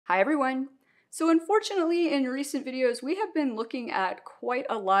Hi everyone! So unfortunately in recent videos we have been looking at quite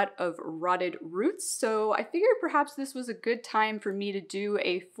a lot of rotted roots, so I figured perhaps this was a good time for me to do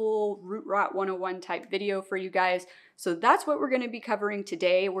a full Root Rot 101 type video for you guys. So that's what we're going to be covering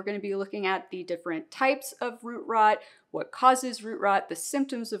today. We're going to be looking at the different types of root rot, what causes root rot, the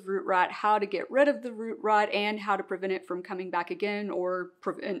symptoms of root rot, how to get rid of the root rot, and how to prevent it from coming back again or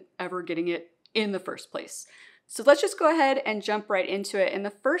prevent ever getting it in the first place. So let's just go ahead and jump right into it. And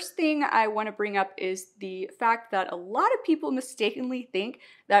the first thing I want to bring up is the fact that a lot of people mistakenly think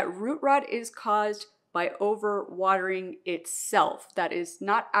that root rot is caused by overwatering itself. That is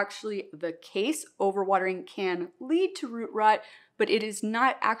not actually the case. Overwatering can lead to root rot, but it is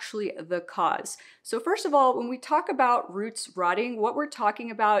not actually the cause. So first of all, when we talk about roots rotting, what we're talking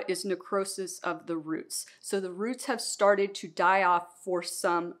about is necrosis of the roots. So the roots have started to die off for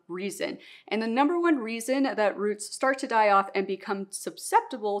some reason. And the number one reason that roots start to die off and become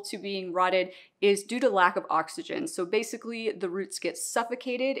susceptible to being rotted is due to lack of oxygen. So basically the roots get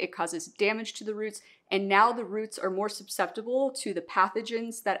suffocated, it causes damage to the roots, and now the roots are more susceptible to the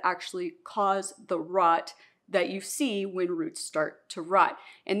pathogens that actually cause the rot that you see when roots start to rot.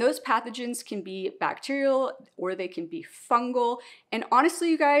 And those pathogens can be bacterial or they can be fungal. And honestly,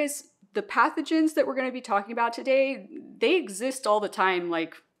 you guys, the pathogens that we're going to be talking about today, they exist all the time,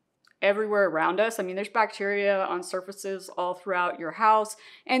 like everywhere around us. I mean, there's bacteria on surfaces all throughout your house,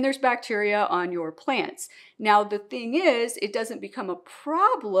 and there's bacteria on your plants. Now, the thing is, it doesn't become a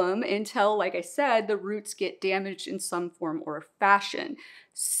problem until, like I said, the roots get damaged in some form or fashion.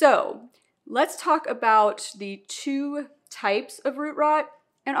 So let's talk about the two types of root rot.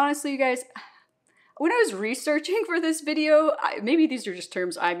 And honestly, you guys, when I was researching for this video, maybe these are just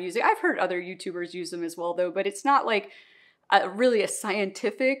terms I'm using. I've heard other YouTubers use them as well though, but it's not like really a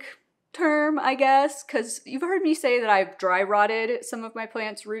scientific term, I guess, because you've heard me say that I've dry rotted some of my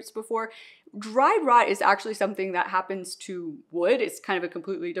plants' roots before. Dry rot is actually something that happens to wood. It's kind of a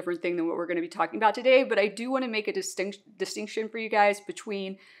completely different thing than what we're going to be talking about today, but I do want to make a distinction for you guys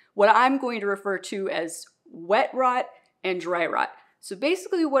between what I'm going to refer to as wet rot and dry rot. So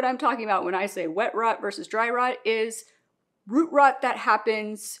basically what I'm talking about when I say wet rot versus dry rot is root rot that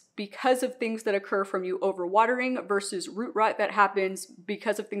happens because of things that occur from you overwatering versus root rot that happens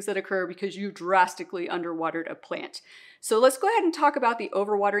because of things that occur because you drastically underwatered a plant. So let's go ahead and talk about the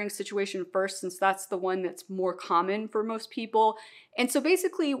overwatering situation first, since that's the one that's more common for most people. And so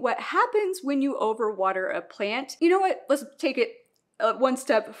basically what happens when you overwater a plant, you know what, let's take it one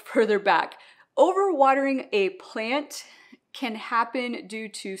step further back. Overwatering a plant can happen due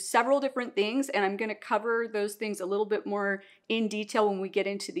to several different things, and I'm going to cover those things a little bit more in detail when we get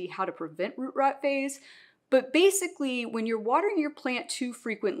into the how to prevent root rot phase. But basically, when you're watering your plant too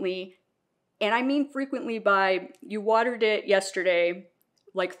frequently, and I mean frequently by you watered it yesterday,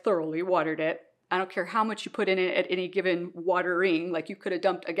 like thoroughly watered it. I don't care how much you put in it at any given watering, like you could have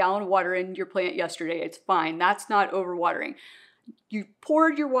dumped a gallon of water in your plant yesterday, it's fine. That's not overwatering. You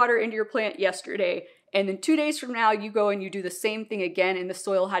poured your water into your plant yesterday, and then 2 days from now, you go and you do the same thing again and the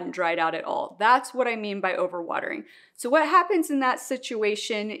soil hadn't dried out at all. That's what I mean by overwatering. So what happens in that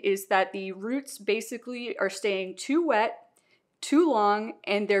situation is that the roots basically are staying too wet, too long,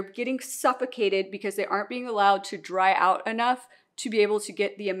 and they're getting suffocated because they aren't being allowed to dry out enough to be able to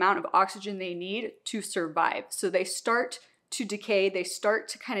get the amount of oxygen they need to survive. So they start to decay, they start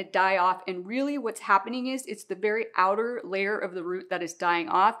to kind of die off, and really what's happening is it's the very outer layer of the root that is dying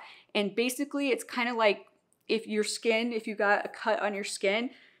off. And basically it's kind of like if you got a cut on your skin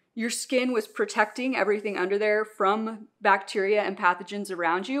was protecting everything under there from bacteria and pathogens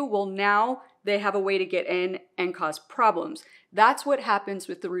around you. Well, now they have a way to get in and cause problems. That's what happens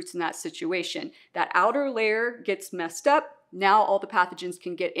with the roots in that situation. That outer layer gets messed up. Now all the pathogens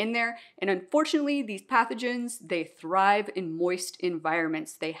can get in there, and unfortunately these pathogens, they thrive in moist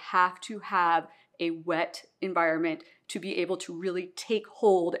environments. They have to have a wet environment to be able to really take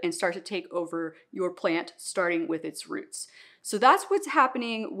hold and start to take over your plant, starting with its roots. So that's what's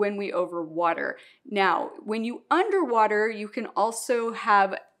happening when we overwater. Now, when you underwater, you can also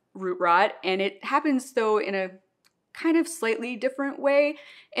have root rot, and it happens though in a kind of slightly different way.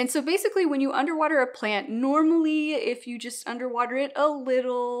 And so basically when you underwater a plant, normally if you just underwater it a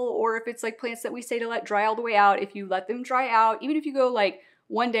little, or if it's like plants that we say to let dry all the way out, if you let them dry out, even if you go like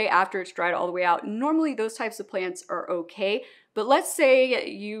one day after it's dried all the way out, normally those types of plants are okay. But let's say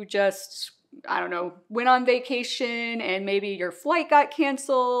you just, I don't know, went on vacation and maybe your flight got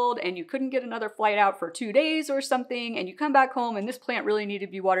canceled and you couldn't get another flight out for 2 days or something, and you come back home and this plant really needed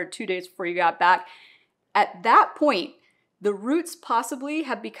to be watered 2 days before you got back. At that point, the roots possibly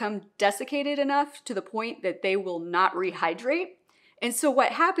have become desiccated enough to the point that they will not rehydrate. And so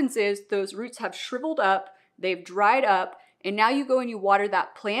what happens is those roots have shriveled up, they've dried up, and now you go and you water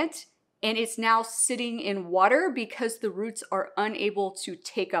that plant, and it's now sitting in water because the roots are unable to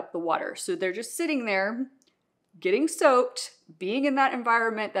take up the water. So they're just sitting there, getting soaked, being in that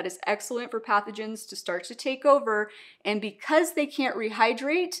environment that is excellent for pathogens to start to take over. And because they can't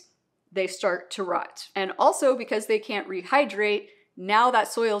rehydrate, they start to rot. And also because they can't rehydrate, now that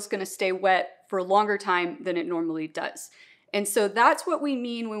soil is going to stay wet for a longer time than it normally does. And so that's what we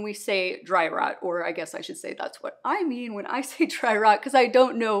mean when we say dry rot, or I guess I should say that's what I mean when I say dry rot, because I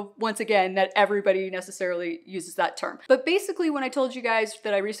don't know, once again, that everybody necessarily uses that term. But basically, when I told you guys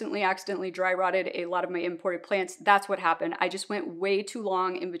that I recently accidentally dry rotted a lot of my imported plants, that's what happened. I just went way too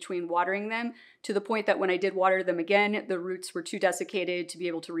long in between watering them, to the point that when I did water them again, the roots were too desiccated to be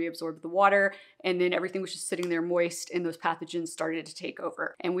able to reabsorb the water, and then everything was just sitting there moist and those pathogens started to take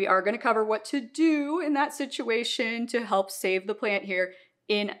over. And we are going to cover what to do in that situation to help save the plant here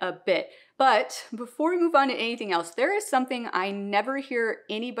in a bit. But before we move on to anything else, there is something I never hear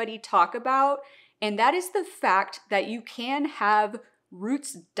anybody talk about, and that is the fact that you can have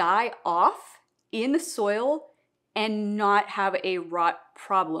roots die off in the soil and not have a rot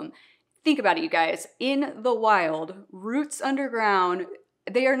problem. Think about it, you guys. In the wild, roots underground,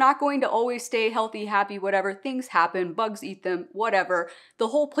 they are not going to always stay healthy, happy, whatever. Things happen, bugs eat them, whatever. The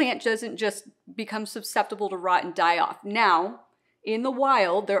whole plant doesn't just become susceptible to rot and die off. Now, in the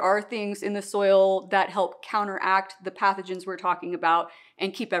wild, there are things in the soil that help counteract the pathogens we're talking about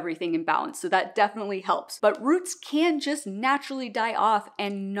and keep everything in balance. So that definitely helps. But roots can just naturally die off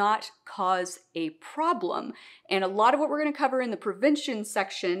and not cause a problem. And a lot of what we're going to cover in the prevention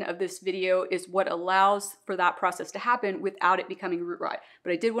section of this video is what allows for that process to happen without it becoming root rot.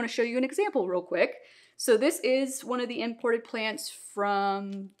 But I did want to show you an example real quick. So this is one of the imported plants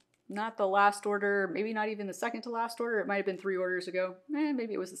from not the last order, maybe not even the second to last order. It might have been 3 orders ago.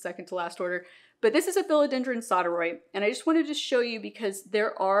 Maybe it was the second to last order. But this is a philodendron soderoy. And I just wanted to show you because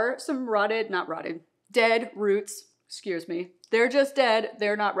there are some dead roots. Excuse me. They're just dead.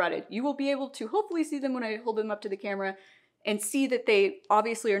 They're not rotted. You will be able to hopefully see them when I hold them up to the camera and see that they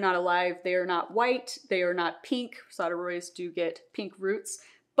obviously are not alive. They are not white. They are not pink. Soderoys do get pink roots.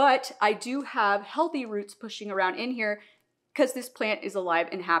 But I do have healthy roots pushing around in here because this plant is alive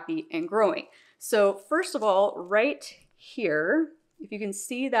and happy and growing. So first of all, right here, if you can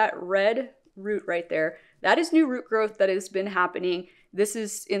see that red root right there, that is new root growth that has been happening. This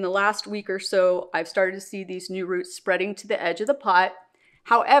is in the last week or so, I've started to see these new roots spreading to the edge of the pot.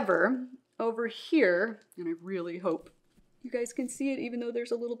 However, over here, and I really hope you guys can see it even though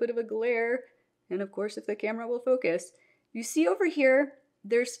there's a little bit of a glare, and of course if the camera will focus, you see over here,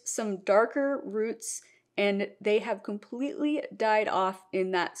 there's some darker roots and they have completely died off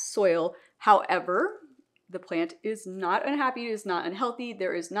in that soil. However, the plant is not unhappy, it is not unhealthy,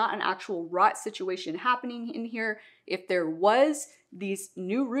 there is not an actual rot situation happening in here. If there was, these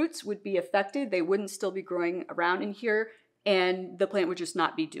new roots would be affected, they wouldn't still be growing around in here, and the plant would just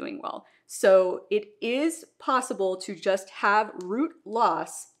not be doing well. So it is possible to just have root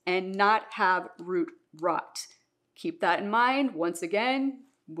loss and not have root rot. Keep that in mind. Once again,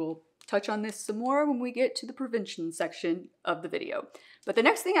 we'll touch on this some more when we get to the prevention section of the video. But the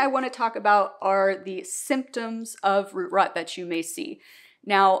next thing I want to talk about are the symptoms of root rot that you may see.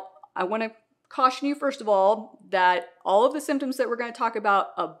 Now, I want to caution you first of all that all of the symptoms that we're going to talk about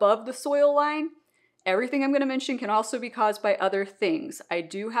above the soil line, everything I'm going to mention can also be caused by other things. I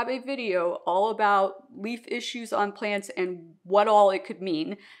do have a video all about leaf issues on plants and what all it could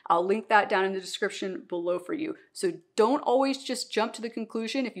mean. I'll link that down in the description below for you. So don't always just jump to the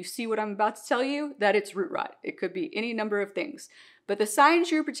conclusion if you see what I'm about to tell you that it's root rot. It could be any number of things. But the signs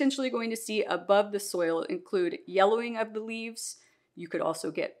you're potentially going to see above the soil include yellowing of the leaves. You could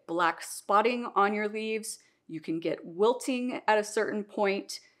also get black spotting on your leaves. You can get wilting at a certain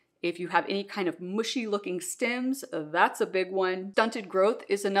point. If you have any kind of mushy looking stems, that's a big one. Stunted growth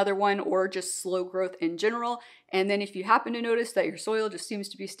is another one, or just slow growth in general. And then if you happen to notice that your soil just seems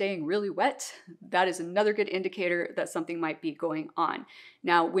to be staying really wet, that is another good indicator that something might be going on.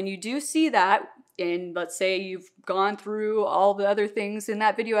 Now, when you do see that, and let's say you've gone through all the other things in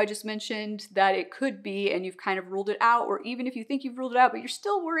that video I just mentioned that it could be, and you've kind of ruled it out, or even if you think you've ruled it out, but you're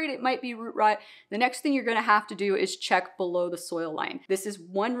still worried it might be root rot, the next thing you're gonna have to do is check below the soil line. This is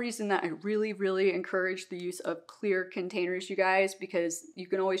one reason that I really, really encourage the use of clear containers, you guys, because you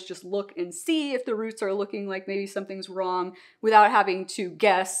can always just look and see if the roots are looking like maybe something's wrong without having to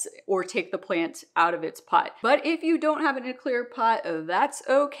guess or take the plant out of its pot. But if you don't have it in a clear pot, that's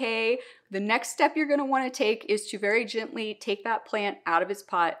okay. The next step you're going to want to take is to very gently take that plant out of its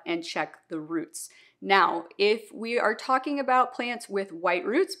pot and check the roots. Now, if we are talking about plants with white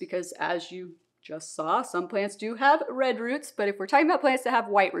roots, because as you just saw, some plants do have red roots, but if we're talking about plants that have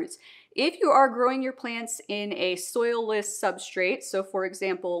white roots, if you are growing your plants in a soilless substrate, so for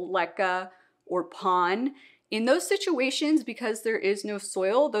example, leca or pon, in those situations, because there is no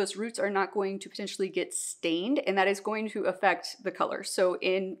soil, those roots are not going to potentially get stained, and that is going to affect the color. So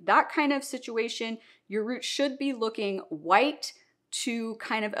in that kind of situation, your roots should be looking white to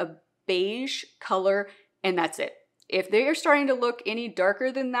kind of a beige color, and that's it. If they are starting to look any darker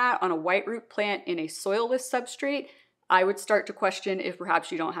than that on a white root plant in a soilless substrate, I would start to question if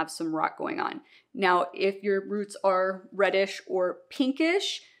perhaps you don't have some rot going on. Now, if your roots are reddish or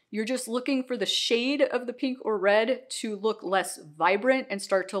pinkish, you're just looking for the shade of the pink or red to look less vibrant and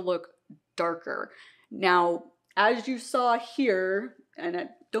start to look darker. Now, as you saw here, and I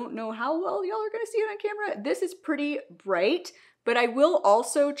don't know how well y'all are gonna see it on camera, this is pretty bright, but I will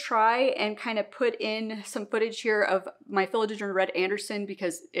also try and kind of put in some footage here of my philodendron red Anderson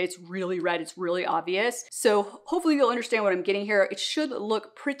because it's really red, it's really obvious. So hopefully you'll understand what I'm getting here. It should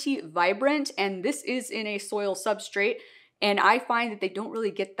look pretty vibrant, and this is in a soil substrate. And I find that they don't really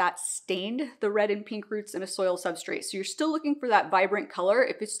get that stained, the red and pink roots in a soil substrate. So you're still looking for that vibrant color.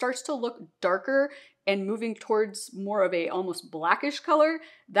 If it starts to look darker and moving towards more of a almost blackish color,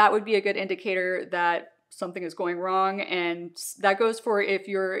 that would be a good indicator that something is going wrong. And that goes for if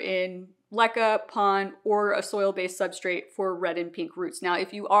you're in leca, pon, or a soil-based substrate for red and pink roots. Now,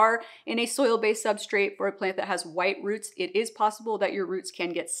 if you are in a soil-based substrate for a plant that has white roots, it is possible that your roots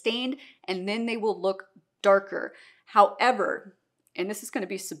can get stained and then they will look darker. However, and this is going to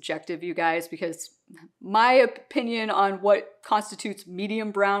be subjective, you guys, because my opinion on what constitutes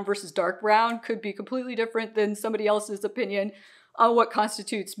medium brown versus dark brown could be completely different than somebody else's opinion on what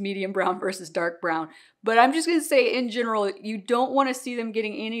constitutes medium brown versus dark brown. But I'm just going to say in general, you don't want to see them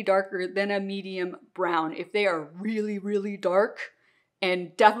getting any darker than a medium brown. If they are really, really dark,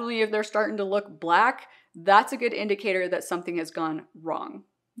 and definitely if they're starting to look black, that's a good indicator that something has gone wrong.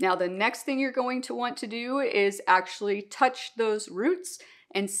 Now, the next thing you're going to want to do is actually touch those roots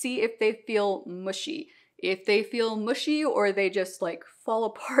and see if they feel mushy. If they feel mushy or they just like fall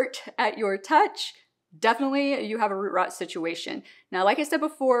apart at your touch, definitely you have a root rot situation. Now, like I said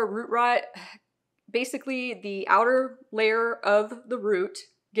before, root rot, basically the outer layer of the root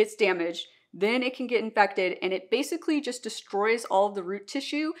gets damaged, then it can get infected, and it basically just destroys all of the root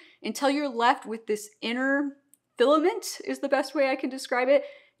tissue until you're left with this inner filament, is the best way I can describe it.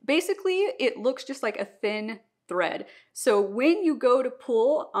 Basically, it looks just like a thin thread. So when you go to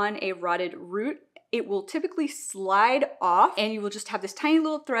pull on a rotted root, it will typically slide off and you will just have this tiny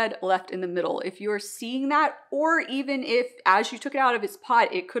little thread left in the middle. If you're seeing that, or even if as you took it out of its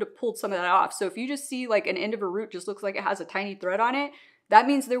pot, it could have pulled some of that off. So if you just see like an end of a root just looks like it has a tiny thread on it, that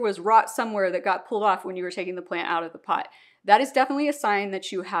means there was rot somewhere that got pulled off when you were taking the plant out of the pot. That is definitely a sign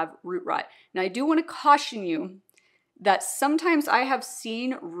that you have root rot. Now, I do want to caution you that sometimes I have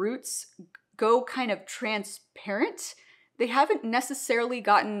seen roots go kind of transparent. They haven't necessarily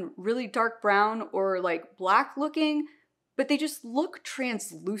gotten really dark brown or like black looking, but they just look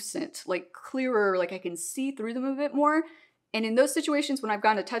translucent, like clearer, like I can see through them a bit more. And in those situations when I've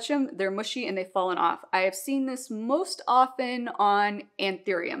gone to touch them, they're mushy and they've fallen off. I have seen this most often on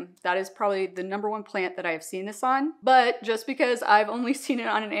anthurium. That is probably the #1 plant that I have seen this on. But just because I've only seen it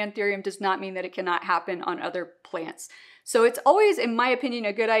on an anthurium does not mean that it cannot happen on other plants. So it's always, in my opinion,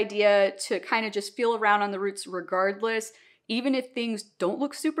 a good idea to kind of just feel around on the roots regardless, even if things don't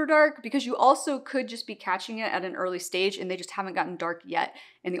look super dark, because you also could just be catching it at an early stage and they just haven't gotten dark yet.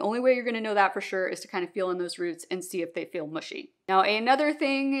 And the only way you're going to know that for sure is to kind of feel in those roots and see if they feel mushy. Now, another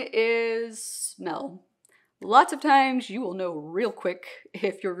thing is smell. Lots of times you will know real quick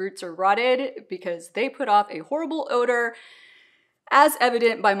if your roots are rotted because they put off a horrible odor, as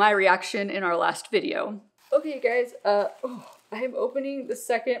evident by my reaction in our last video. Okay guys, I am opening the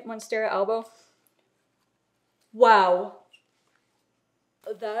second Monstera albo. Wow.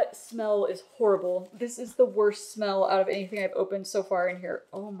 That smell is horrible. This is the worst smell out of anything I've opened so far in here.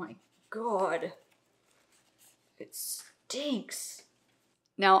 Oh my god. It stinks.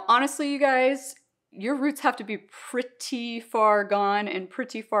 Now, honestly, you guys, your roots have to be pretty far gone and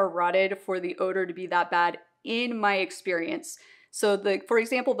pretty far rotted for the odor to be that bad, in my experience. So for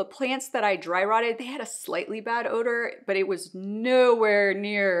example, the plants that I dry rotted, they had a slightly bad odor, but it was nowhere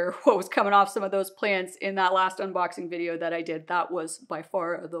near what was coming off some of those plants in that last unboxing video that I did. That was by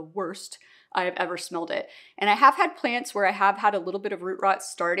far the worst I have ever smelled it. And I have had plants where I have had a little bit of root rot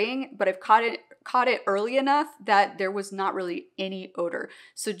starting, but I've caught it early enough that there was not really any odor.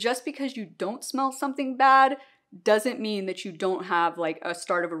 So just because you don't smell something bad doesn't mean that you don't have like a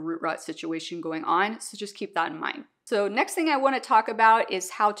start of a root rot situation going on. So just keep that in mind. So next thing I want to talk about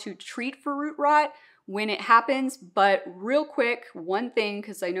is how to treat for root rot when it happens. But real quick, one thing,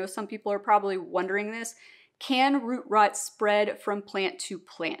 because I know some people are probably wondering this, can root rot spread from plant to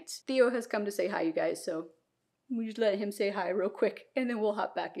plant? Theo has come to say hi, you guys, so we just let him say hi real quick and then we'll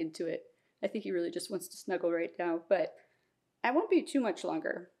hop back into it. I think he really just wants to snuggle right now, but I won't be too much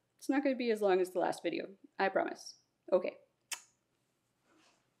longer. It's not going to be as long as the last video, I promise. Okay.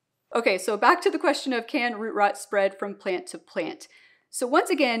 Okay, so back to the question of can root rot spread from plant to plant? So once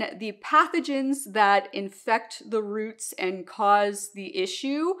again, the pathogens that infect the roots and cause the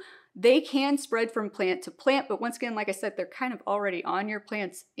issue, they can spread from plant to plant, but once again, like I said, they're kind of already on your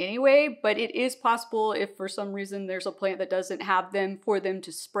plants anyway, but it is possible if for some reason there's a plant that doesn't have them for them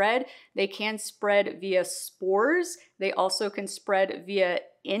to spread. They can spread via spores. They also can spread via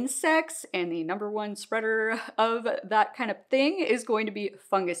insects, and the number one spreader of that kind of thing is going to be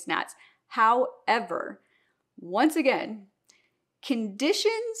fungus gnats. However, once again,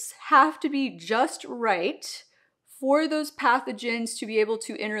 conditions have to be just right for those pathogens to be able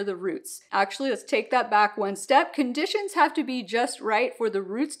to enter the roots. Actually, let's take that back one step. Conditions have to be just right for the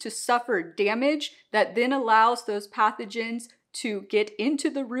roots to suffer damage that then allows those pathogens to get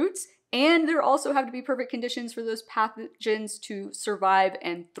into the roots. And there also have to be perfect conditions for those pathogens to survive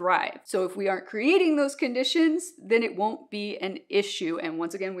and thrive. So if we aren't creating those conditions, then it won't be an issue. And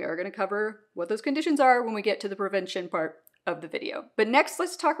once again, we are going to cover what those conditions are when we get to the prevention part of the video. But next,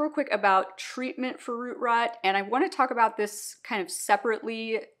 let's talk real quick about treatment for root rot. And I want to talk about this kind of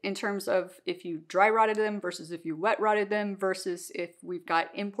separately in terms of if you dry rotted them versus if you wet rotted them versus if we've got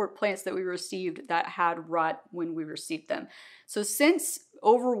import plants that we received that had rot when we received them. So since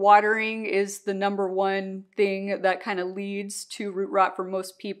overwatering is the number one thing that kind of leads to root rot for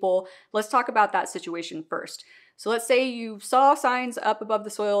most people, let's talk about that situation first. So let's say you saw signs up above the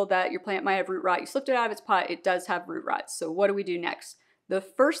soil that your plant might have root rot. You slipped it out of its pot, it does have root rot. So what do we do next? The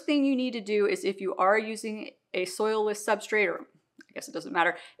first thing you need to do is if you are using a soilless substrate, or I guess it doesn't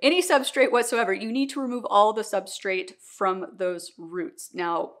matter, any substrate whatsoever, you need to remove all the substrate from those roots.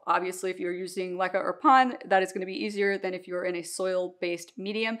 Now, obviously, if you're using leca or pond, that is going to be easier than if you're in a soil-based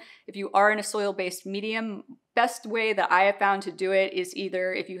medium. If you are in a soil-based medium, best way that I have found to do it is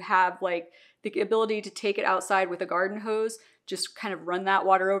either if you have like the ability to take it outside with a garden hose, just kind of run that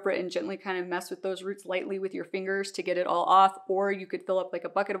water over it and gently kind of mess with those roots lightly with your fingers to get it all off. Or you could fill up like a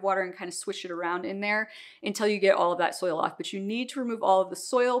bucket of water and kind of swish it around in there until you get all of that soil off. But you need to remove all of the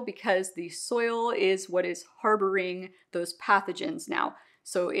soil because the soil is what is harboring those pathogens now.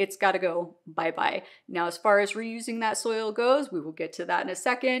 So it's got to go bye-bye. Now, as far as reusing that soil goes, we will get to that in a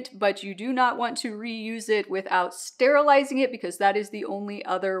second, but you do not want to reuse it without sterilizing it because that is the only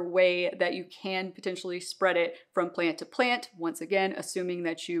other way that you can potentially spread it from plant to plant. Once again, assuming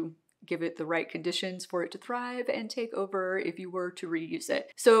that you give it the right conditions for it to thrive and take over if you were to reuse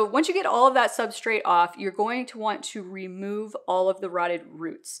it. So once you get all of that substrate off, you're going to want to remove all of the rotted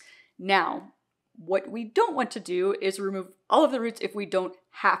roots. Now, what we don't want to do is remove all of the roots if we don't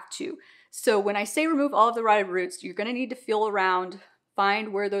have to. So when I say remove all of the rotted roots, you're going to need to feel around,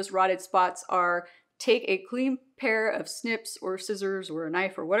 find where those rotted spots are, take a clean pair of snips or scissors or a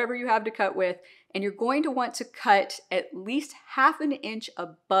knife or whatever you have to cut with, and you're going to want to cut at least ½ an inch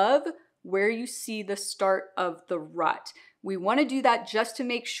above where you see the start of the rot. We want to do that just to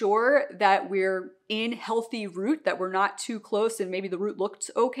make sure that we're in healthy root, that we're not too close and maybe the root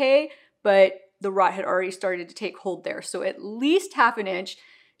looked okay, but the rot had already started to take hold there. So at least ½ an inch.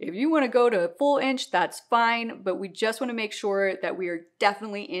 If you want to go to a full inch, that's fine, but we just want to make sure that we are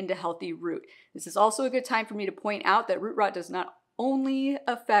definitely into healthy root. This is also a good time for me to point out that root rot does not only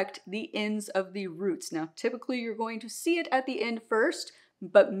affect the ends of the roots. Now, typically you're going to see it at the end first,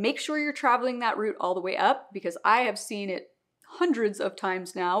 but make sure you're traveling that root all the way up because I have seen it hundreds of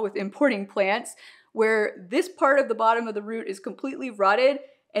times now with importing plants where this part of the bottom of the root is completely rotted.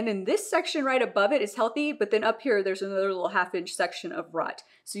 And then this section right above it is healthy, but then up here, there's another little ½ inch section of rot.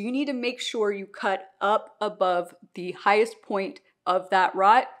 So you need to make sure you cut up above the highest point of that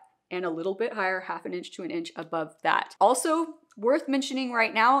rot and a little bit higher, ½ an inch to an inch above that. Also, worth mentioning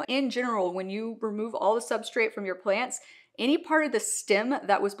right now, in general, when you remove all the substrate from your plants, any part of the stem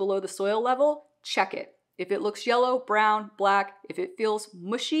that was below the soil level, check it. If it looks yellow, brown, black, if it feels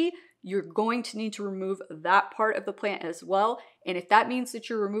mushy, you're going to need to remove that part of the plant as well. And if that means that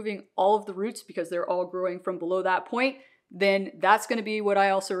you're removing all of the roots because they're all growing from below that point, then that's going to be what I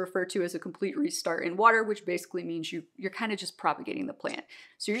also refer to as a complete restart in water, which basically means you're kind of just propagating the plant.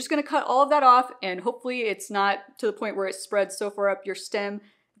 So you're just going to cut all of that off, and hopefully it's not to the point where it spreads so far up your stem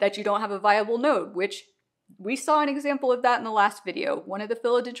that you don't have a viable node, which We saw an example of that in the last video. One of the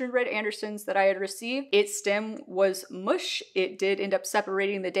philodendron red Andersons that I had received, its stem was mush. It did end up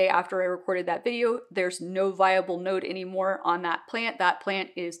separating the day after I recorded that video. There's no viable node anymore on that plant. That plant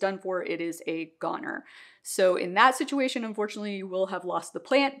is done for. It is a goner. So in that situation, unfortunately, you will have lost the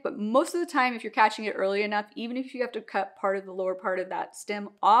plant, but most of the time, if you're catching it early enough, even if you have to cut part of the lower part of that stem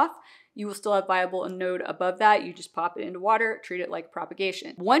off, you will still have viable node above that. You just pop it into water, treat it like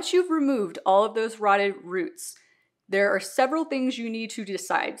propagation. Once you've removed all of those rotted roots, there are several things you need to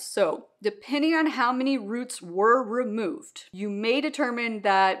decide. So depending on how many roots were removed, you may determine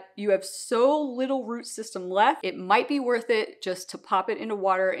that you have so little root system left, it might be worth it just to pop it into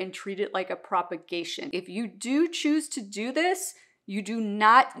water and treat it like a propagation. If you do choose to do this, you do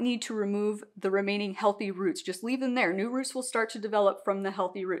not need to remove the remaining healthy roots. Just leave them there. New roots will start to develop from the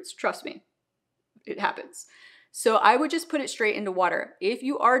healthy roots. Trust me, it happens. So I would just put it straight into water. If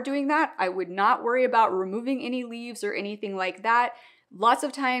you are doing that, I would not worry about removing any leaves or anything like that. Lots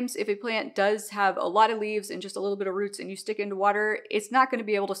of times, if a plant does have a lot of leaves and just a little bit of roots and you stick it into water, it's not going to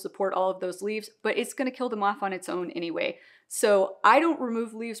be able to support all of those leaves, but it's going to kill them off on its own anyway. So I don't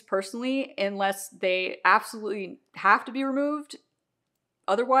remove leaves personally unless they absolutely have to be removed.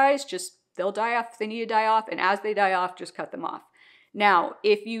 Otherwise, just they'll die off if they need to die off, and as they die off, just cut them off. Now,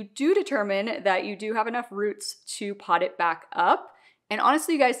 if you do determine that you do have enough roots to pot it back up, and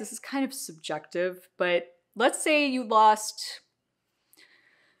honestly, you guys, this is kind of subjective, but let's say you lost, I'm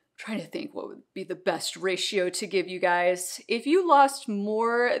trying to think what would be the best ratio to give you guys. If you lost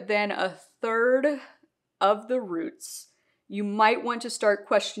more than a third of the roots, you might want to start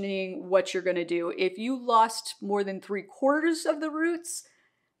questioning what you're gonna do. If you lost more than 3/4 of the roots,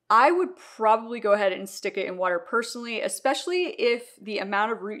 I would probably go ahead and stick it in water personally, especially if the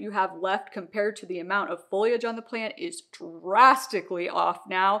amount of root you have left compared to the amount of foliage on the plant is drastically off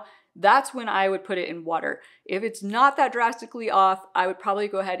now. That's when I would put it in water. If it's not that drastically off, I would probably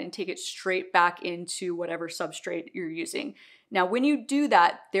go ahead and take it straight back into whatever substrate you're using. Now, when you do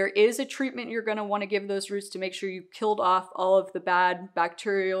that, there is a treatment you're going to want to give those roots to make sure you killed off all of the bad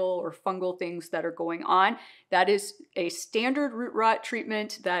bacterial or fungal things that are going on. That is a standard root rot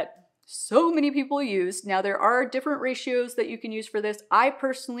treatment that so many people use. Now, there are different ratios that you can use for this. I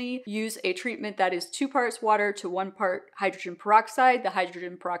personally use a treatment that is 2 parts water to 1 part hydrogen peroxide. The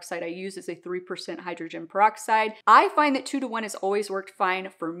hydrogen peroxide I use is a 3% hydrogen peroxide. I find that 2-to-1 has always worked fine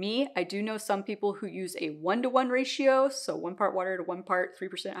for me. I do know some people who use a 1-to-1 ratio, so 1 part water to 1 part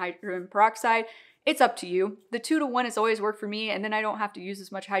 3% hydrogen peroxide. It's up to you. The 2-to-1 has always worked for me, and then I don't have to use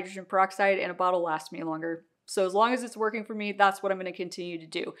as much hydrogen peroxide and a bottle lasts me longer. So as long as it's working for me, that's what I'm going to continue to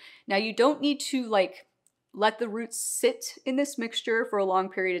do. Now, you don't need to let the roots sit in this mixture for a long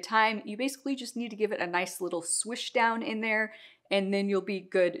period of time. You basically just need to give it a nice little swish down in there, and then you'll be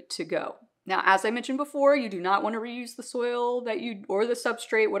good to go. Now, as I mentioned before, you do not want to reuse the soil or the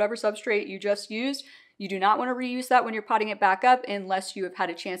substrate, whatever substrate you just used. You do not want to reuse that when you're potting it back up unless you have had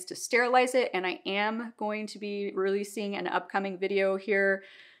a chance to sterilize it. And I am going to be releasing an upcoming video here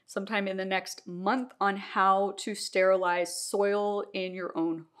sometime in the next month on how to sterilize soil in your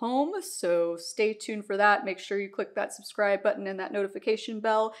own home. So stay tuned for that. Make sure you click that subscribe button and that notification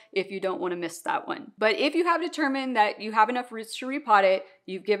bell if you don't want to miss that one. But if you have determined that you have enough roots to repot it,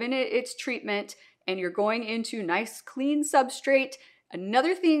 you've given it its treatment, and you're going into nice clean substrate,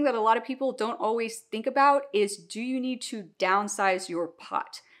 another thing that a lot of people don't always think about is, do you need to downsize your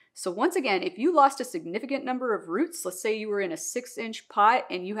pot? So once again, if you lost a significant number of roots, let's say you were in a 6-inch pot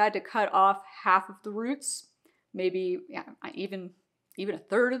and you had to cut off half of the roots, maybe even a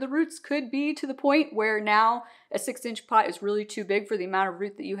third of the roots could be to the point where now a 6-inch pot is really too big for the amount of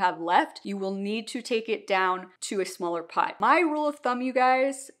root that you have left, you will need to take it down to a smaller pot. My rule of thumb, you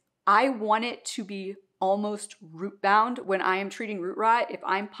guys, I want it to be almost root bound when I am treating root rot. If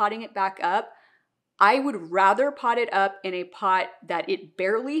I'm potting it back up, I would rather pot it up in a pot that it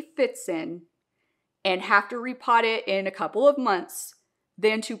barely fits in and have to repot it in a couple of months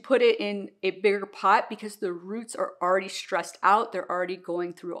than to put it in a bigger pot, because the roots are already stressed out. They're already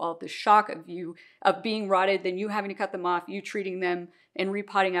going through all the shock of being rotted, then you having to cut them off, you treating them and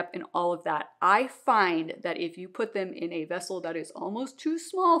repotting up and all of that. I find that if you put them in a vessel that is almost too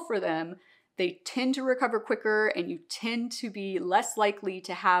small for them, they tend to recover quicker and you tend to be less likely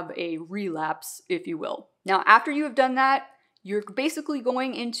to have a relapse, if you will. Now, after you have done that, you're basically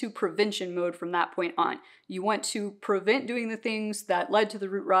going into prevention mode from that point on. You want to prevent doing the things that led to the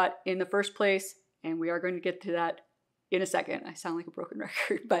root rot in the first place, and we are going to get to that in a second. I sound like a broken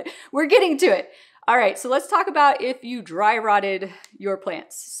record, but we're getting to it. All right, so let's talk about if you dry rotted your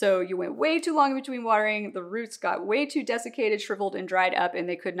plants. So you went way too long in between watering, the roots got way too desiccated, shriveled, and dried up, and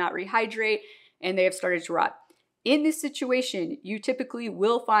they could not rehydrate. and they have started to rot. In this situation, you typically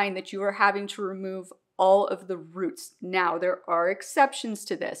will find that you are having to remove all of the roots. Now, there are exceptions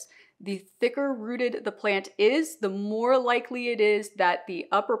to this. The thicker rooted the plant is, the more likely it is that the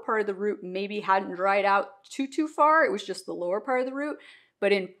upper part of the root maybe hadn't dried out too far. It was just the lower part of the root.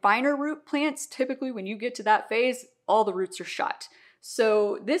 But in finer root plants, typically when you get to that phase, all the roots are shot.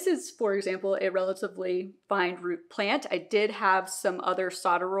 So this is, for example, a relatively fine root plant. I did have some other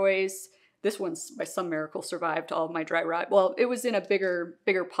Soderoys. This one's by some miracle survived all of my dry rot. Well, it was in a bigger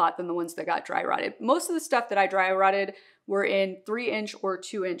pot than the ones that got dry rotted. Most of the stuff that I dry rotted were in 3-inch or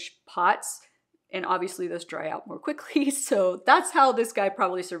 2-inch pots. And obviously those dry out more quickly. So that's how this guy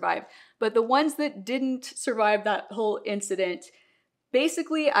probably survived. But the ones that didn't survive that whole incident,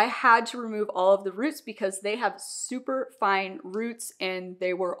 basically I had to remove all of the roots because they have super fine roots and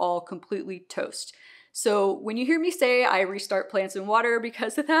they were all completely toast. So when you hear me say I restart plants in water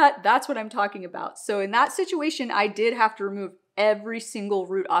because of that, that's what I'm talking about. So in that situation, I did have to remove every single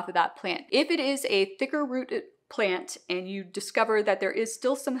root off of that plant. If it is a thicker rooted plant and you discover that there is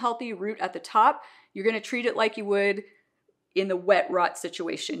still some healthy root at the top, you're going to treat it like you would in the wet rot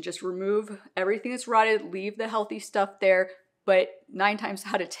situation. Just remove everything that's rotted, leave the healthy stuff there. But 9 times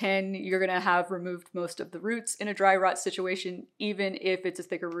out of 10, you're gonna have removed most of the roots in a dry rot situation, even if it's a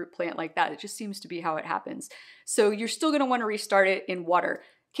thicker root plant like that. It just seems to be how it happens. So you're still gonna wanna restart it in water.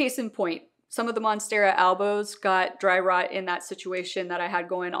 Case in point, some of the Monstera albos got dry rot in that situation that I had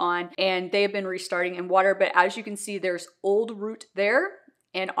going on, and they have been restarting in water. But as you can see, there's old root there,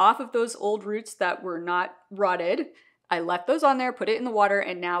 and off of those old roots that were not rotted, I left those on there, put it in the water,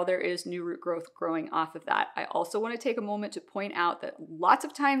 and now there is new root growth growing off of that. I also want to take a moment to point out that lots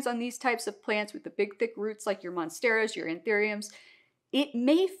of times on these types of plants with the big thick roots like your Monsteras, your Anthuriums, it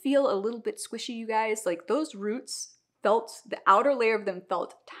may feel a little bit squishy, you guys. Like those roots the outer layer of them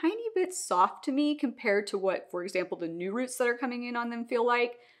felt tiny bit soft to me compared to what, for example, the new roots that are coming in on them feel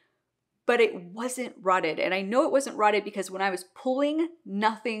like. But it wasn't rotted. And I know it wasn't rotted because when I was pulling,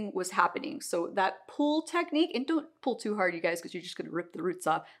 nothing was happening. So that pull technique, and don't pull too hard, you guys, because you're just gonna rip the roots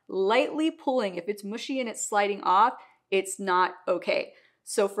off. Lightly pulling, if it's mushy and it's sliding off, it's not okay.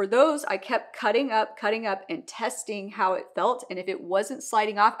 So for those, I kept cutting up and testing how it felt. And if it wasn't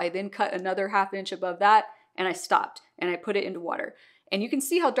sliding off, I then cut another 1/2 inch above that and I stopped and I put it into water. And you can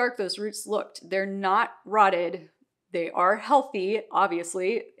see how dark those roots looked. They're not rotted. They are healthy,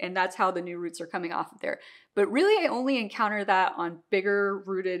 obviously, and that's how the new roots are coming off of there. But really, I only encounter that on bigger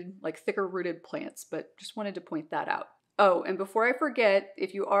rooted, like thicker rooted plants, but just wanted to point that out. Oh, and before I forget,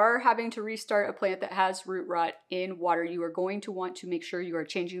 if you are having to restart a plant that has root rot in water, you are going to want to make sure you are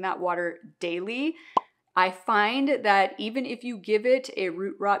changing that water daily. I find that even if you give it a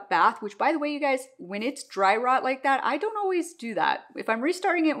root rot bath, which by the way, you guys, when it's dry rot like that, I don't always do that. If I'm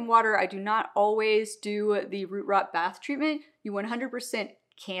restarting it in water, I do not always do the root rot bath treatment. You 100%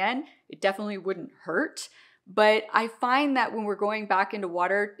 can. It definitely wouldn't hurt. But I find that when we're going back into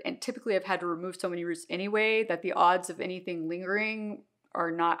water, and typically I've had to remove so many roots anyway, that the odds of anything lingering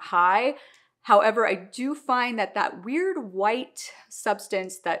are not high. However, I do find that that weird white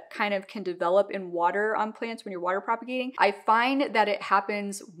substance that kind of can develop in water on plants when you're water propagating, I find that it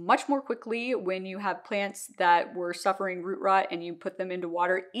happens much more quickly when you have plants that were suffering root rot and you put them into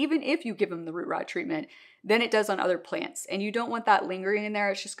water, even if you give them the root rot treatment, than it does on other plants. And you don't want that lingering in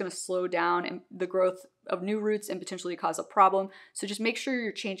there. It's just going to slow down the growth of new roots and potentially cause a problem. So just make sure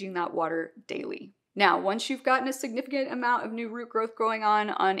you're changing that water daily. Now, once you've gotten a significant amount of new root growth going on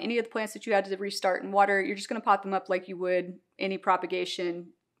any of the plants that you had to restart in water, you're just going to pot them up like you would any propagation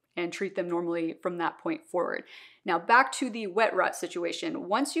and treat them normally from that point forward. Now, back to the wet rot situation.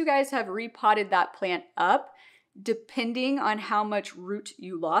 Once you guys have repotted that plant up, depending on how much root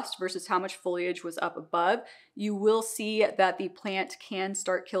you lost versus how much foliage was up above, you will see that the plant can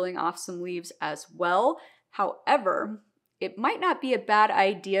start killing off some leaves as well. However, it might not be a bad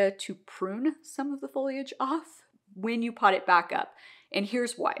idea to prune some of the foliage off when you pot it back up. And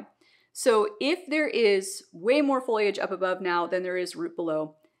here's why. So if there is way more foliage up above now than there is root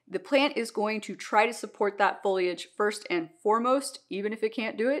below, the plant is going to try to support that foliage first and foremost, even if it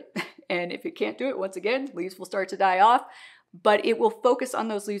can't do it. And if it can't do it, once again, leaves will start to die off, but it will focus on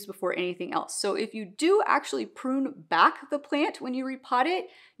those leaves before anything else. So if you do actually prune back the plant when you repot it,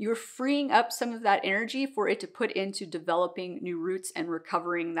 you're freeing up some of that energy for it to put into developing new roots and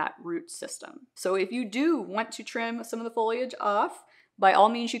recovering that root system. So if you do want to trim some of the foliage off, by all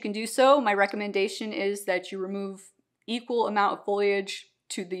means you can do so. My recommendation is that you remove equal amount of foliage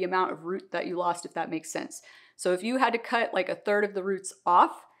to the amount of root that you lost, if that makes sense. So if you had to cut like 1/3 of the roots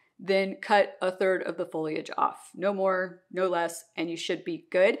off, then cut 1/3 of the foliage off. No more, no less, and you should be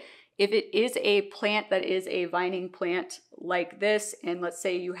good. If it is a plant that is a vining plant like this, and let's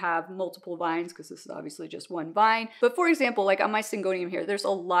say you have multiple vines, because this is obviously just one vine, but for example, like on my syngonium here, there's a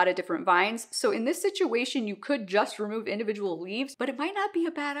lot of different vines. So in this situation, you could just remove individual leaves, but it might not be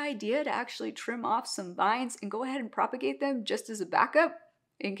a bad idea to actually trim off some vines and go ahead and propagate them just as a backup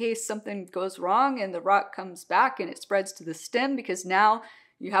in case something goes wrong and the rot comes back and it spreads to the stem, because now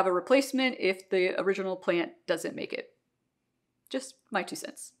you have a replacement if the original plant doesn't make it. Just my 2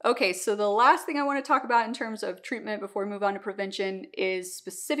 cents. Okay, so the last thing I want to talk about in terms of treatment before we move on to prevention is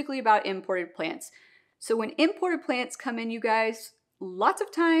specifically about imported plants. So when imported plants come in, you guys, lots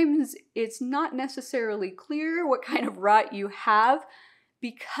of times it's not necessarily clear what kind of rot you have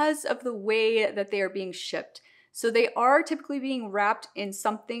because of the way that they are being shipped. So they are typically being wrapped in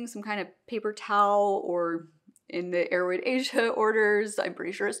something, some kind of paper towel, or in the Airwood Asia orders, I'm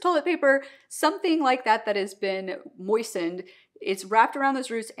pretty sure it's toilet paper, something like that that has been moistened. It's wrapped around those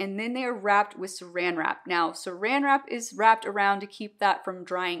roots, and then they are wrapped with saran wrap. Now, saran wrap is wrapped around to keep that from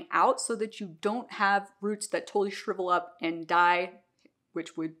drying out so that you don't have roots that totally shrivel up and die,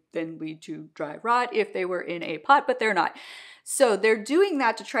 which would then lead to dry rot if they were in a pot, but they're not. So they're doing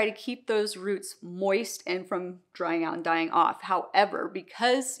that to try to keep those roots moist and from drying out and dying off. However,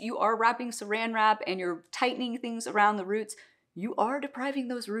 because you are wrapping saran wrap and you're tightening things around the roots, you are depriving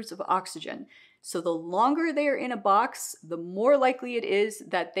those roots of oxygen. So the longer they are in a box, the more likely it is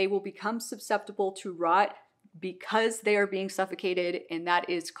that they will become susceptible to rot because they are being suffocated, and that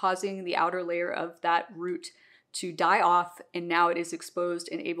is causing the outer layer of that root to die off, and now it is exposed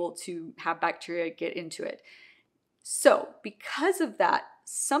and able to have bacteria get into it. So because of that,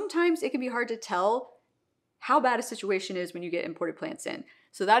 sometimes it can be hard to tell how bad a situation is when you get imported plants in.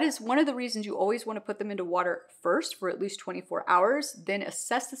 So that is one of the reasons you always want to put them into water first for at least 24 hours, then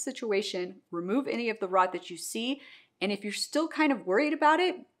assess the situation, remove any of the rot that you see, and if you're still kind of worried about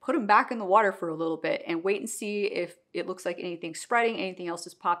it, put them back in the water for a little bit and wait and see if it looks like anything's spreading, anything else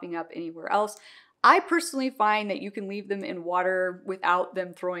is popping up anywhere else. I personally find that you can leave them in water without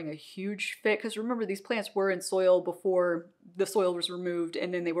them throwing a huge fit, because remember, these plants were in soil before the soil was removed,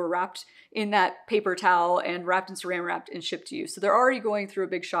 and then they were wrapped in that paper towel and wrapped in saran wrap and shipped to you. So they're already going through a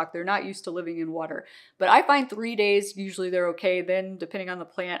big shock. They're not used to living in water. But I find 3 days, usually they're okay. Then depending on the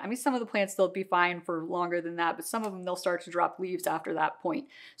plant, I mean, some of the plants, they'll be fine for longer than that, but some of them, they'll start to drop leaves after that point.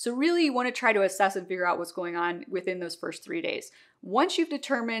 So really you want to try to assess and figure out what's going on within those first 3 days. Once you've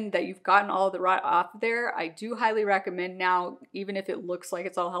determined that you've gotten all of the rot off there, I do highly recommend now, even if it looks like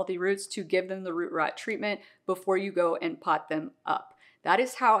it's all healthy roots, to give them the root rot treatment before you go and pot them up. That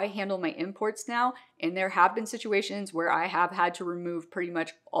is how I handle my imports now, and there have been situations where I have had to remove pretty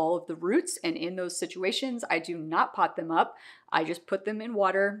much all of the roots, and in those situations, I do not pot them up. I just put them in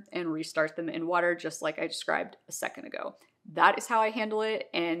water and restart them in water, just like I described a second ago. That is how I handle it,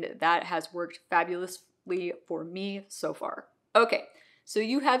 and that has worked fabulously for me so far. Okay, so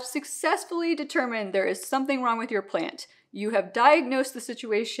you have successfully determined there is something wrong with your plant. You have diagnosed the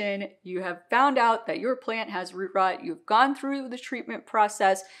situation. You have found out that your plant has root rot. You've gone through the treatment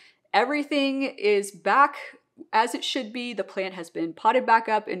process. Everything is back as it should be. The plant has been potted back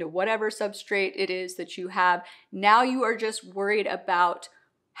up into whatever substrate it is that you have. Now you are just worried about,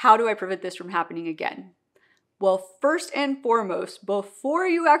 how do I prevent this from happening again? Well, first and foremost, before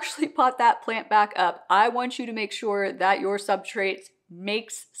you actually pot that plant back up, I want you to make sure that your substrate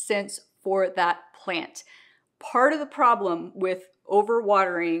makes sense for that plant. Part of the problem with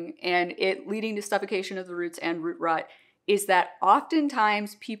overwatering and it leading to suffocation of the roots and root rot is that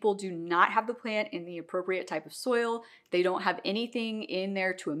oftentimes people do not have the plant in the appropriate type of soil. They don't have anything in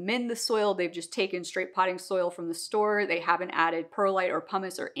there to amend the soil. They've just taken straight potting soil from the store. They haven't added perlite or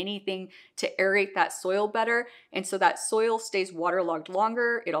pumice or anything to aerate that soil better. And so that soil stays waterlogged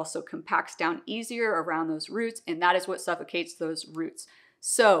longer. It also compacts down easier around those roots, and that is what suffocates those roots.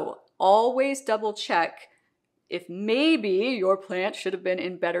 So always double check if maybe your plant should have been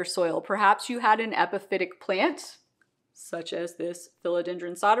in better soil. Perhaps you had an epiphytic plant, such as this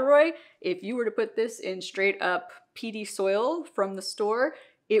Philodendron soderoy. If you were to put this in straight up peaty soil from the store,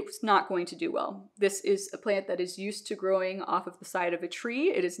 it's not going to do well. This is a plant that is used to growing off of the side of a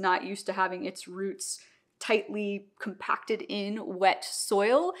tree. It is not used to having its roots tightly compacted in wet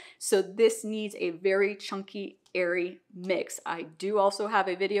soil. So this needs a very chunky, airy mix. I do also have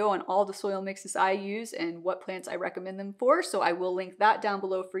a video on all the soil mixes I use and what plants I recommend them for. So I will link that down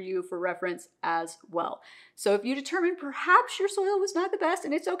below for you for reference as well. So if you determine perhaps your soil was not the best,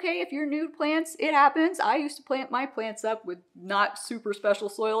 and it's okay if you're new to plants, it happens. I used to plant my plants up with not super special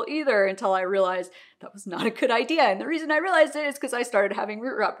soil either until I realized that was not a good idea. And the reason I realized it is because I started having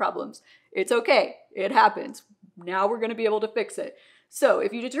root rot problems. It's okay. It happens. Now we're going to be able to fix it. So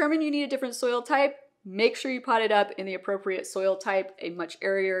if you determine you need a different soil type, make sure you pot it up in the appropriate soil type. A much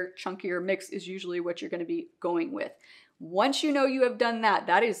airier, chunkier mix is usually what you're going to be going with. Once you know you have done that,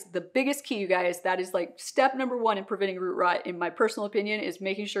 that is the biggest key, you guys. That is like step number one in preventing root rot, in my personal opinion, is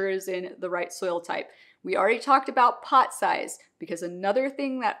making sure it is in the right soil type. We already talked about pot size, because another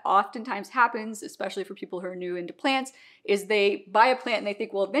thing that oftentimes happens, especially for people who are new into plants, is they buy a plant and they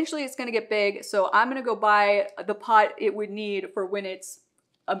think, well, eventually it's going to get big, so I'm going to go buy the pot it would need for when it's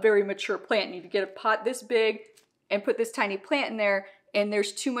a very mature plant. You need to get a pot this big and put this tiny plant in there, and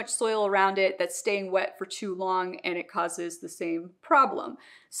there's too much soil around it that's staying wet for too long, and it causes the same problem.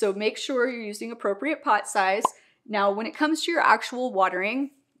 So make sure you're using appropriate pot size. Now, when it comes to your actual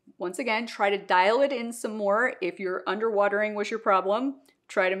watering, once again, try to dial it in some more. If your underwatering was your problem,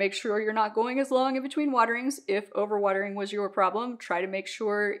 try to make sure you're not going as long in between waterings. If overwatering was your problem, try to make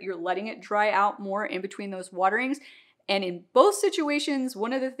sure you're letting it dry out more in between those waterings. And in both situations,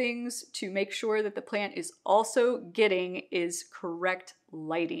 one of the things to make sure that the plant is also getting is correct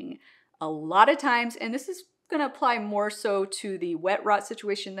lighting. A lot of times, and this is going to apply more so to the wet rot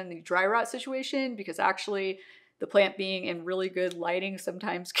situation than the dry rot situation, because actually the plant being in really good lighting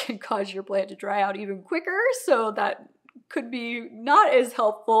sometimes can cause your plant to dry out even quicker. So that could be not as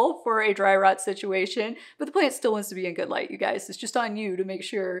helpful for a dry rot situation, but the plant still wants to be in good light, you guys. It's just on you to make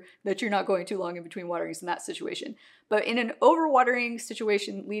sure that you're not going too long in between waterings in that situation. But in an overwatering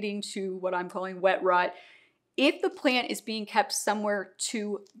situation leading to what I'm calling wet rot, if the plant is being kept somewhere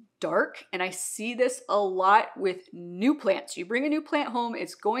too dark, and I see this a lot with new plants. You bring a new plant home,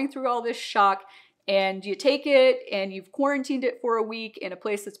 it's going through all this shock, and you take it and you've quarantined it for a week in a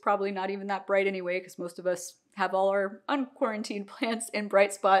place that's probably not even that bright anyway, because most of us have all our unquarantined plants in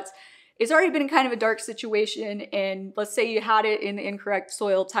bright spots. It's already been in kind of a dark situation, and let's say you had it in the incorrect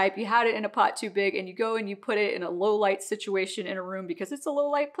soil type, you had it in a pot too big, and you go and you put it in a low light situation in a room because it's a low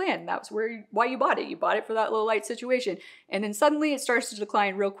light plant. That's why you bought it. You bought it for that low light situation. And then suddenly it starts to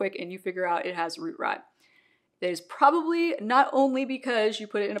decline real quick and you figure out it has root rot. That is probably not only because you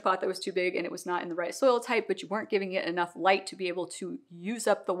put it in a pot that was too big and it was not in the right soil type, but you weren't giving it enough light to be able to use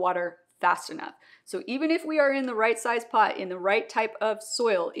up the water fast enough. So even if we are in the right size pot, in the right type of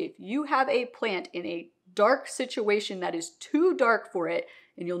soil, if you have a plant in a dark situation that is too dark for it,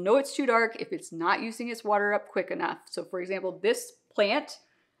 and you'll know it's too dark if it's not using its water up quick enough. So for example, this plant,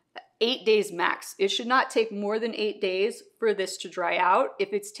 8 days max. It should not take more than 8 days for this to dry out.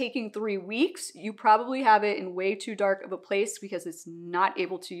 If it's taking 3 weeks, you probably have it in way too dark of a place because it's not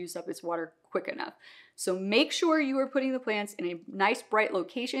able to use up its water quick enough. So make sure you are putting the plants in a nice bright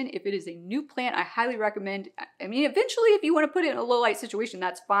location. If it is a new plant, I highly recommend, I mean, eventually if you want to put it in a low light situation,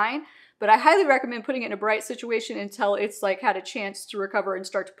 that's fine. But I highly recommend putting it in a bright situation until it's like had a chance to recover and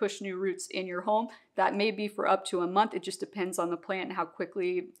start to push new roots in your home. That may be for up to a month. It just depends on the plant and how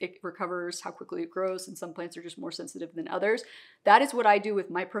quickly it recovers, how quickly it grows. And some plants are just more sensitive than others. That is what I do with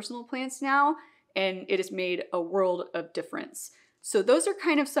my personal plants now, and it has made a world of difference. So those are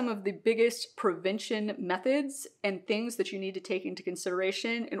kind of some of the biggest prevention methods and things that you need to take into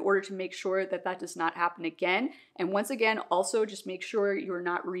consideration in order to make sure that that does not happen again. And once again, also just make sure you're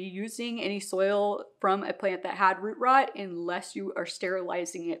not reusing any soil from a plant that had root rot unless you are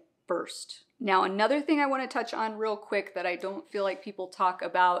sterilizing it first. Now, another thing I want to touch on real quick that I don't feel like people talk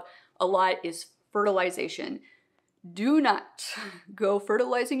about a lot is fertilization. Do not go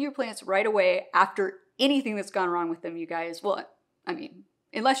fertilizing your plants right away after anything that's gone wrong with them, you guys. Well, I mean,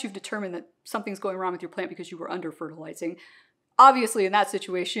 unless you've determined that something's going wrong with your plant because you were under fertilizing. Obviously, in that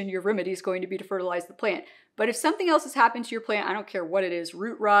situation, your remedy is going to be to fertilize the plant. But if something else has happened to your plant, I don't care what it is,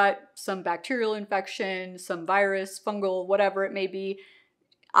 root rot, some bacterial infection, some virus, fungal, whatever it may be,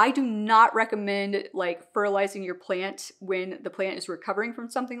 I do not recommend like fertilizing your plant when the plant is recovering from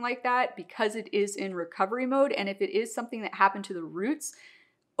something like that, because it is in recovery mode. And if it is something that happened to the roots,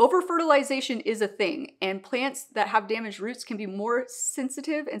 over-fertilization is a thing, and plants that have damaged roots can be more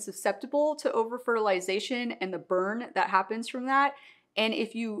sensitive and susceptible to over-fertilization and the burn that happens from that. And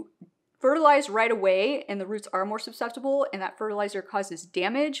if you fertilize right away and the roots are more susceptible and that fertilizer causes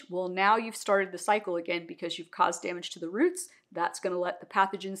damage, well, now you've started the cycle again because you've caused damage to the roots. That's going to let the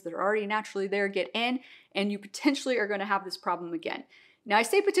pathogens that are already naturally there get in, and you potentially are going to have this problem again. Now, I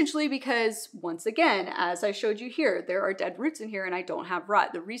say potentially because, once again, as I showed you here, there are dead roots in here and I don't have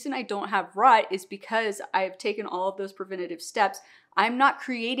rot. The reason I don't have rot is because I've taken all of those preventative steps. I'm not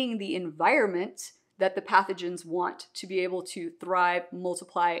creating the environment that the pathogens want to be able to thrive,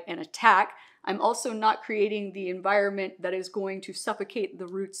 multiply, and attack. I'm also not creating the environment that is going to suffocate the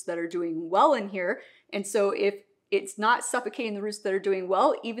roots that are doing well in here. And so if it's not suffocating the roots that are doing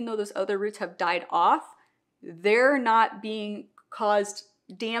well, even though those other roots have died off, they're not being caused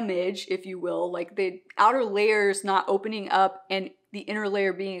damage, if you will, like the outer layers not opening up and the inner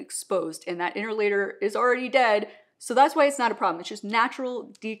layer being exposed, and that inner layer is already dead. So that's why it's not a problem. It's just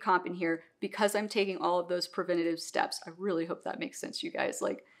natural decomp in here because I'm taking all of those preventative steps. I really hope that makes sense, you guys.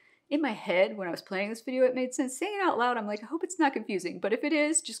 Like, in my head, when I was playing this video, it made sense. Saying it out loud, I'm like, I hope it's not confusing. But if it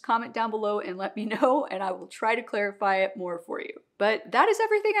is, just comment down below and let me know, and I will try to clarify it more for you. But that is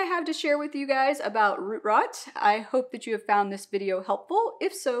everything I have to share with you guys about root rot. I hope that you have found this video helpful.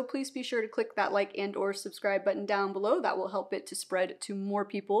 If so, please be sure to click that like and/or subscribe button down below. That will help it to spread to more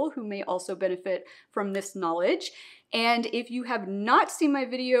people who may also benefit from this knowledge. And if you have not seen my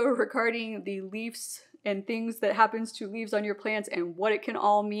video regarding the leaves and things that happens to leaves on your plants and what it can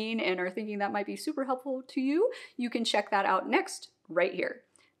all mean and are thinking that might be super helpful to you, you can check that out next right here.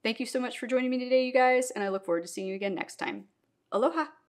 Thank you so much for joining me today, you guys, and I look forward to seeing you again next time. Aloha!